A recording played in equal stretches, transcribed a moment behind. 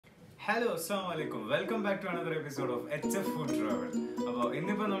Hello, assalamu alaikum. Welcome back to another episode of HF Food Travel. അപ്പോൾ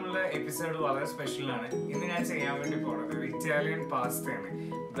ഇന്നിപ്പോൾ നമ്മുടെ episode വളരെ സ്പെഷ്യലാണ്. ഇന്ന് ഞാൻ ചെയ്യാൻ വേണ്ടി പോകുന്നത് ഒരു ഇറ്റാലിയൻ പാസ്തയാണ്.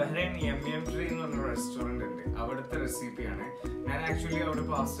 ബഹ്റൈൻ എം ട്രീ എന്ന് പറഞ്ഞ റെസ്റ്റോറൻറ്റ് ഉണ്ട്, അവിടുത്തെ റെസിപ്പിയാണ്. ഞാൻ ആക്ച്വലി അവിടെ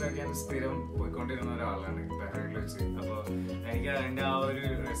പാസ്ത വയ്ക്കാൻ സ്ഥിരം പോയിക്കൊണ്ടിരുന്ന ഒരാളാണ് ബഹ്റൈനിൽ വെച്ച്. അപ്പോൾ എനിക്ക് അതിൻ്റെ ആ ഒരു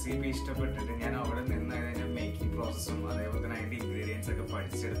റെസിപ്പി ഇഷ്ടപ്പെട്ടിട്ട് ഞാൻ അവിടെ നിന്ന് അതിൻ്റെ മേക്കിംഗ് പ്രോസസ്സും അതേപോലെ തന്നെ അതിൻ്റെ ഇൻഗ്രീഡിയൻസ് ഒക്കെ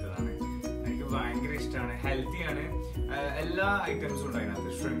പഠിച്ചെടുത്തതാണ്. എനിക്ക് ഭയങ്കര ഇഷ്ടമാണ്, ഹെൽത്തിയാണ്. എല്ലാ ഐറ്റംസും ഉണ്ട് അതിനകത്ത്.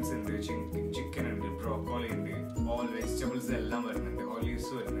 ഷ്രിംപ്സ് ഉണ്ട്, ചിക്കൻ ഉണ്ട്, ബ്രോക്കോളി ഉണ്ട്, ഓൾ വെജിറ്റബിൾസ് എല്ലാം വരുന്നുണ്ട്,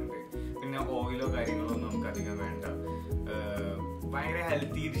 ഒലീവ്സ് വരുന്നുണ്ട്. പിന്നെ ഓയിലോ കാര്യങ്ങളോ ഒന്നും നമുക്ക് അധികം വേണ്ട. ഭയങ്കര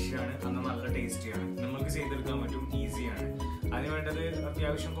ഹെൽത്തി ഡിഷാണ്, അന്ന് നല്ല ടേസ്റ്റിയാണ്, നമുക്ക് ചെയ്തെടുക്കാൻ പറ്റും, ഈസിയാണ്. അതിന് വേണ്ടത്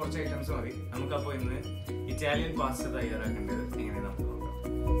അത്യാവശ്യം കുറച്ച് ഐറ്റംസ് മതി. നമുക്കപ്പോൾ ഇന്ന് ഇറ്റാലിയൻ പാസ്ത തയ്യാറാക്കേണ്ടത് എങ്ങനെ നമുക്ക് നോക്കാം.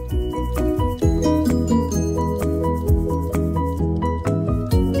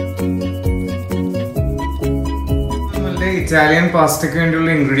 ഇറ്റാലിയൻ പാസ്റ്റയ്ക്ക് വേണ്ടിയുള്ള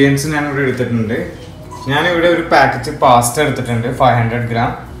ഇൻഗ്രീഡിയൻസ് ഞാനിവിടെ എടുത്തിട്ടുണ്ട്. ഞാനിവിടെ ഒരു പാക്കറ്റ് പാസ്ത എടുത്തിട്ടുണ്ട്, 500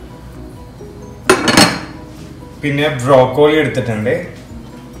 ഗ്രാം. പിന്നെ ബ്രോക്കോളി എടുത്തിട്ടുണ്ട്,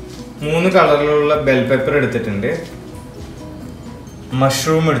 3 കളറിലുള്ള ബെൽ പെപ്പർ എടുത്തിട്ടുണ്ട്,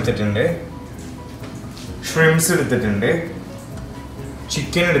 മഷ്റൂം എടുത്തിട്ടുണ്ട്, ഷ്രിംപ്സ് എടുത്തിട്ടുണ്ട്,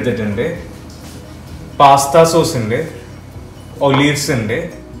 ചിക്കൻ എടുത്തിട്ടുണ്ട്, പാസ്ത സോസ് ഉണ്ട്, ഒലീവ്സ് ഉണ്ട്,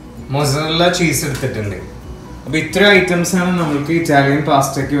 മൊസറല്ല ചീസ് എടുത്തിട്ടുണ്ട്. അപ്പോൾ ഇത്ര ഐറ്റംസ് ആണ് നമുക്ക് ഇറ്റാലിയൻ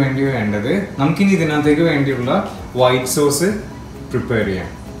പാസ്റ്റയ്ക്ക് വേണ്ടി വേണ്ടത്. നമുക്കിനി ഇതിനകത്തേക്ക് വേണ്ടിയുള്ള വൈറ്റ് സോസ് പ്രിപ്പയർ ചെയ്യാം.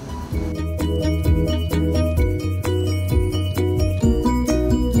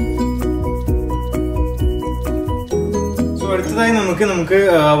 സോ അടുത്തതായി നമുക്ക്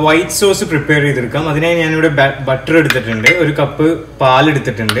വൈറ്റ് സോസ് പ്രിപ്പയർ ചെയ്തെടുക്കാം. അതിനായി ഞാനിവിടെ ബട്ടർ എടുത്തിട്ടുണ്ട്, 1 കപ്പ് പാൽ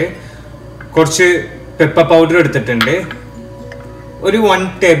എടുത്തിട്ടുണ്ട്, കുറച്ച് പെപ്പർ പൗഡർ എടുത്തിട്ടുണ്ട്, ഒരു 1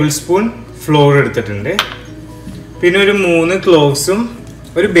 ടേബിൾ സ്പൂൺ ഫ്ലോർ എടുത്തിട്ടുണ്ട്, പിന്നെ ഒരു 3 ക്ലോവ്സും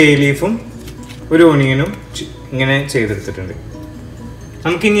ഒരു ബേ ലീഫും ഒരു ഓണിയനും ഇങ്ങനെ ചെയ്തെടുത്തിട്ടുണ്ട്.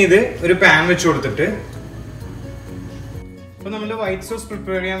 നമുക്കിനി ഇത് ഒരു പാൻ വെച്ച് കൊടുത്തിട്ട്, അപ്പോൾ നമ്മൾ വൈറ്റ് സോസ്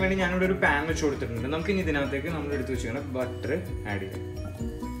പ്രിപ്പയർ ചെയ്യാൻ വേണ്ടി ഞാനിവിടെ ഒരു പാൻ വെച്ച് കൊടുത്തിട്ടുണ്ട്. നമുക്കിനി ഇതിനകത്തേക്ക് നമ്മൾ എടുത്ത് വെച്ചിരിക്കുന്ന ബട്ടർ ആഡ് ചെയ്യാം.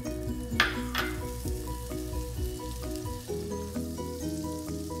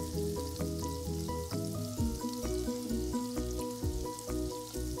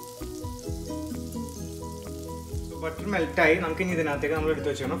 ബട്ടർ മെൽറ്റായി. നമുക്ക് ഇനി ഇതിനകത്തേക്ക് നമ്മൾ എടുത്ത്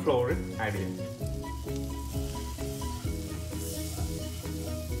വെച്ചാൽ ഫ്ലോർ ആഡ് ചെയ്യാം.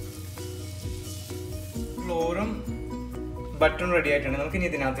 ഫ്ലോറും ബട്ടറും റെഡി ആയിട്ടുണ്ട്. നമുക്ക് ഇനി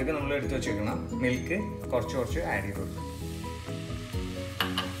ഇതിനകത്തേക്ക് നമ്മൾ എടുത്ത് വെച്ചേക്കണം മിൽക്ക് കുറച്ച് ആഡ് ചെയ്ത് കൊടുക്കും.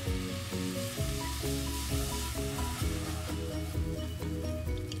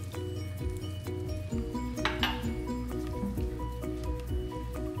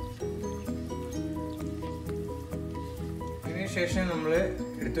 ശേഷം നമ്മൾ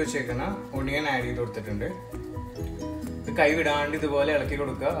എടുത്തു വെച്ചേക്കുന്ന ഒണിയൻ ആഡ് ചെയ്ത് കൊടുത്തിട്ടുണ്ട്. ഇത് കൈ വിടാണ്ട് ഇതുപോലെ ഇളക്കി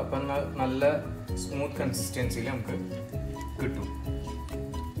കൊടുക്കുക. അപ്പം നല്ല സ്മൂത്ത് കൺസിസ്റ്റൻസിയിൽ നമുക്ക് കിട്ടും.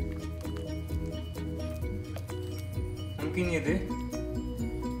 നമുക്കിനി ഇത്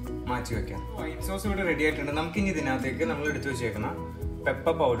മാറ്റി വെക്കാം. വൈറ്റ് സോസ് ഇവിടെ റെഡി ആയിട്ടുണ്ട്. നമുക്കിനി ഇതിനകത്തേക്ക് നമ്മൾ എടുത്തു വെച്ചേക്കുന്ന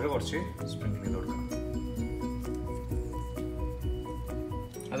പെപ്പർ പൗഡർ കുറച്ച് സ്പ്രിങ്കിൾ ചെയ്ത് കൊടുക്കാം.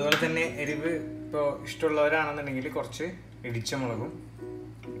 അതുപോലെ തന്നെ എരിവ് ഇപ്പോൾ ഇഷ്ടമുള്ളവരാണെന്നുണ്ടെങ്കിൽ കുറച്ച് ഇടിച്ച മുളകും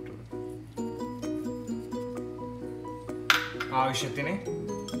ആവശ്യത്തിന്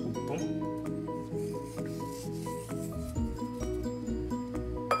ഉപ്പും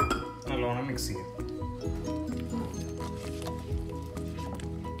നല്ലോണം മിക്സ് ചെയ്യും.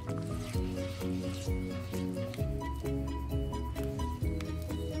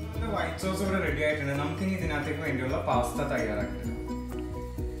 വൈറ്റ് സോസ് ഇവിടെ റെഡി ആയിട്ടുണ്ട്. നമുക്കിനി ഇതിനകത്തേക്ക് വേണ്ടിയുള്ള പാസ്ത തയ്യാറാക്കാം.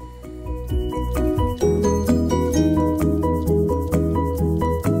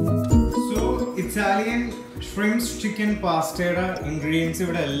 ഇറ്റാലിയൻ ഷ്രിംപ്സ് ചിക്കൻ പാസ്റ്റയുടെ ഇൻഗ്രീഡിയൻസ്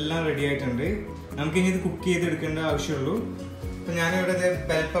ഇവിടെ എല്ലാം റെഡി ആയിട്ടുണ്ട്. നമുക്കിനി ഇത് കുക്ക് ചെയ്തെടുക്കേണ്ട ആവശ്യമുള്ളൂ. അപ്പോൾ ഞാനിവിടെ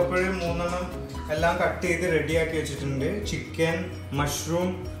ബെൽ പെപ്പർ 3 എല്ലാം കട്ട് ചെയ്ത് റെഡിയാക്കി വെച്ചിട്ടുണ്ട്. Chicken, mushroom,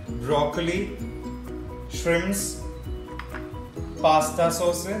 broccoli, ഷ്രിംപ്സ്, pasta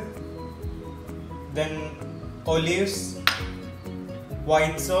sauce, then olives,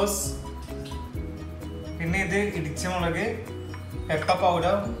 white sauce, പിന്നെ ഇത് ഇടിച്ച മുളക്, pepper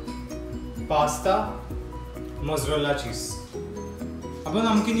powder, pasta, mozzarella cheese. അപ്പോൾ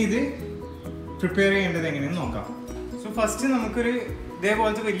നമുക്കിനി ഇത് പ്രിപ്പയർ ചെയ്യേണ്ടത് എങ്ങനെയെന്ന് നോക്കാം. സോ ഫസ്റ്റ് നമുക്കൊരു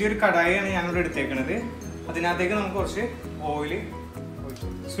ഇതേപോലത്തെ വലിയൊരു കടായിയാണ് ഞാനിവിടെ എടുത്തേക്കുന്നത്. അതിനകത്തേക്ക് നമുക്ക് കുറച്ച് ഓയിൽ.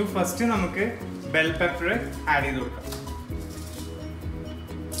 സോ ഫസ്റ്റ് നമുക്ക് ബെൽ പെപ്പർ ആഡ് ചെയ്ത് കൊടുക്കാം.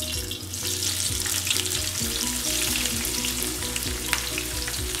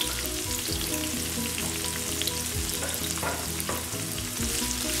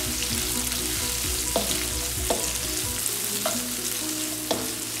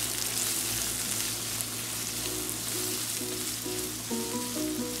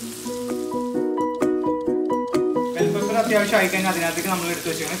 അത്യാവശ്യം ആയിക്കഴിഞ്ഞാൽ അതിനകത്തേക്ക് നമ്മൾ എടുത്ത്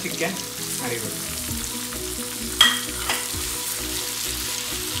വെച്ചിങ്ങനെ ചിക്കൻ ആഡ് ചെയ്ത് കൊടുക്കും.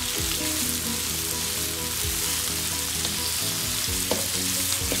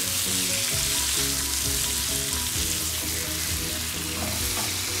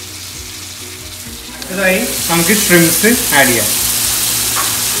 അടുത്തതായി നമുക്ക് ഷ്രിംപ്സ് ആഡ് ചെയ്യാം.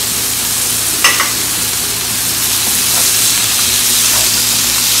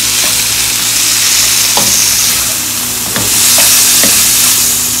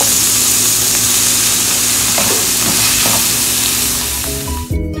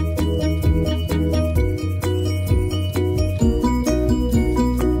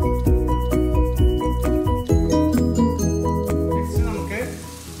 നെക്സ്റ്റ് നമുക്ക്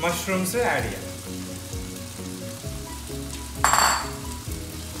മഷ്റൂംസ് ആഡ് ചെയ്യാം.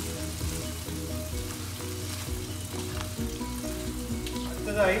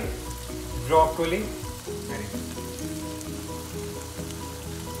 അടുത്തതായി ബ്രോക്കോലി ആഡ് ചെയ്യാം.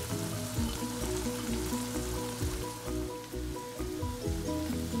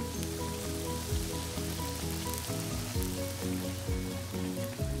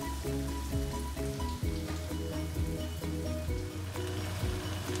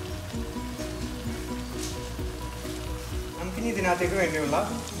 നമുക്കിനി ഇതിനകത്തേക്ക് വേണ്ടിയുള്ള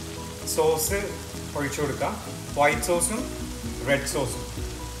സോസ് ഒഴിച്ചു കൊടുക്കാം. വൈറ്റ് സോസും റെഡ് സോസും.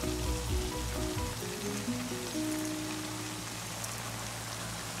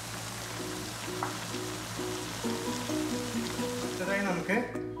 അടുത്തതായി നമുക്ക്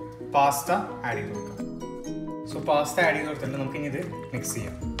പാസ്ത ആഡ് ചെയ്ത് കൊടുക്കാം. സോ പാസ്ത ആഡ് ചെയ്ത് കൊടുത്തിട്ട് നമുക്കിനി ഇത് മിക്സ്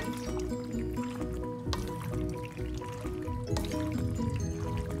ചെയ്യാം.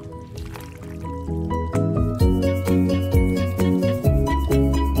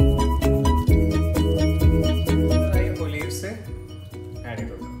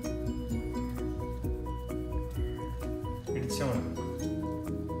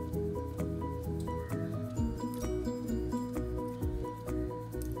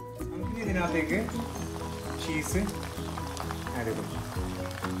 ഇതിനകത്തേക്ക് ചീസ് ആഡ് ചെയ്തു.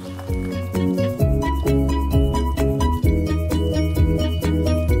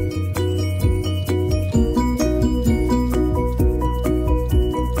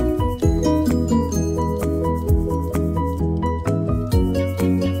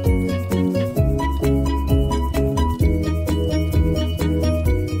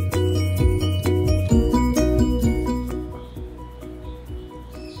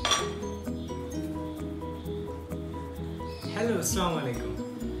 ഹലോ, അസ്സലാമു അലൈക്കും.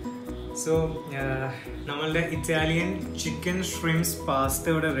 സോ നമ്മളുടെ ഇറ്റാലിയൻ ചിക്കൻ ഷ്രിംപ്സ് പാസ്ത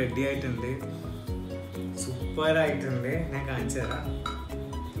ഇവിടെ റെഡി ആയിട്ടുണ്ട്. സൂപ്പറായിട്ടുണ്ട്. ഞാൻ കാണിച്ചു തരാം.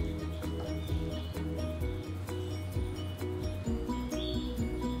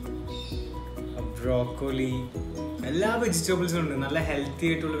 ബ്രോക്കോലി, എല്ലാ വെജിറ്റബിൾസും ഉണ്ട്. നല്ല ഹെൽത്തി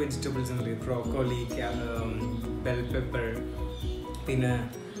ആയിട്ടുള്ള വെജിറ്റബിൾസ് ഉണ്ട്. ബ്രോക്കോലി, ബെൽ പെപ്പർ, പിന്നെ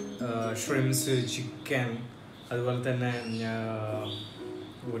ഷ്രിംപ്സ്, ചിക്കൻ, അതുപോലെ തന്നെ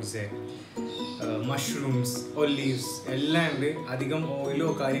മഷ്റൂംസ്, ഒലീവ്സ് എല്ലാം ഉണ്ട്. അധികം ഓയിലോ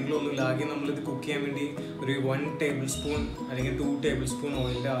കാര്യങ്ങളോ ഒന്നുമില്ല. ആകെ നമ്മളിത് കുക്ക് ചെയ്യാൻ വേണ്ടി ഒരു 1 ടേബിൾ സ്പൂൺ അല്ലെങ്കിൽ 2 ടേബിൾ സ്പൂൺ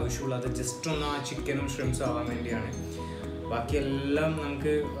ഓയിലിൻ്റെ ആവശ്യമുള്ളൂ. അത് ജസ്റ്റ് ഒന്ന് ആ ചിക്കനും ഷ്രിംപ്സും ആവാൻ വേണ്ടിയാണ്. ബാക്കിയെല്ലാം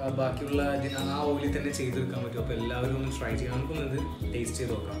നമുക്ക് ബാക്കിയുള്ള ആ ഓയിലിൽ തന്നെ ചെയ്തെടുക്കാൻ പറ്റും. അപ്പോൾ എല്ലാവരും ഒന്ന് ട്രൈ ചെയ്യാം. നമുക്കൊന്നത് ടേസ്റ്റ്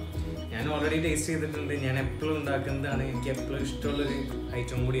ചെയ്ത് നോക്കാം. ഞാൻ ഓൾറെഡി ടേസ്റ്റ് ചെയ്തിട്ടുണ്ട്. ഞാൻ എപ്പോഴും ഉണ്ടാക്കുന്നതാണ്. എനിക്ക് എപ്പോഴും ഇഷ്ടമുള്ളൊരു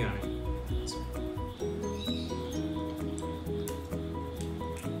ഐറ്റം കൂടിയാണ്.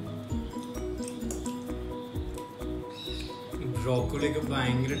 ബ്രോക്കോളിയൊക്കെ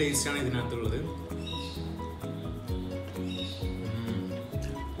ഭയങ്കര ടേസ്റ്റാണ് ഇതിനകത്തുള്ളത്.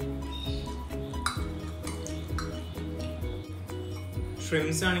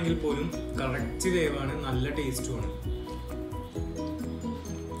 ഷ്രിംപ്സ് ആണെങ്കിൽ പോലും കറക്റ്റ് വേവാണ്, നല്ല ടേസ്റ്റുമാണ്.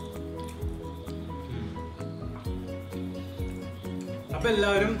 അപ്പൊ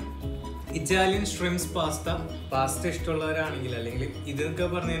എല്ലാവരും ഇറ്റാലിയൻ ഷ്രിംപ്സ് പാസ്ത ഇഷ്ടമുള്ളവരാണെങ്കിൽ, അല്ലെങ്കിൽ ഇതൊക്കെ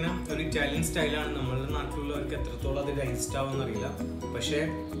പറഞ്ഞു കഴിഞ്ഞാൽ ഒരു ഇറ്റാലിയൻ സ്റ്റൈലാണ്. നമ്മളുടെ നാട്ടിലുള്ളവർക്ക് എത്രത്തോളം അത് ടേസ്റ്റ് ആവുമെന്ന് അറിയില്ല. പക്ഷേ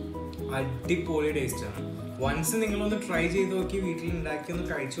അടിപൊളി ടേസ്റ്റാണ്. വൺസ് നിങ്ങളൊന്ന് ട്രൈ ചെയ്ത് നോക്കി വീട്ടിൽ ഉണ്ടാക്കി ഒന്ന്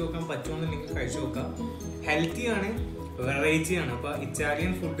കഴിച്ചു നോക്കാൻ പറ്റുമെന്നുണ്ടെങ്കിൽ കഴിച്ചു നോക്കാം. ഹെൽത്തിയാണ്, വെറൈറ്റിയാണ്. അപ്പോൾ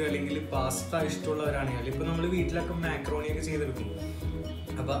ഇറ്റാലിയൻ ഫുഡ് അല്ലെങ്കിൽ പാസ്ത ഇഷ്ടമുള്ളവരാണെങ്കിൽ, അല്ലെങ്കിൽ ഇപ്പോൾ നമ്മൾ വീട്ടിലൊക്കെ മാക്രോണിയൊക്കെ ചെയ്തെടുക്കും.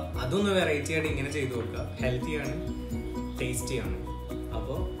 അപ്പോൾ അതൊന്ന് വെറൈറ്റി ആയിട്ട് ഇങ്ങനെ ചെയ്ത് കൊടുക്കുക. ഹെൽത്തിയാണ്, ടേസ്റ്റിയാണ്.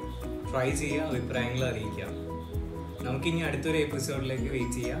 അപ്പോൾ ട്രൈ ചെയ്യുക, അഭിപ്രായങ്ങൾ അറിയിക്കുക. നമുക്കിനി അടുത്തൊരു എപ്പിസോഡിലേക്ക്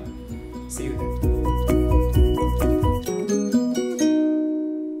വെയിറ്റ് ചെയ്യാം. See you then.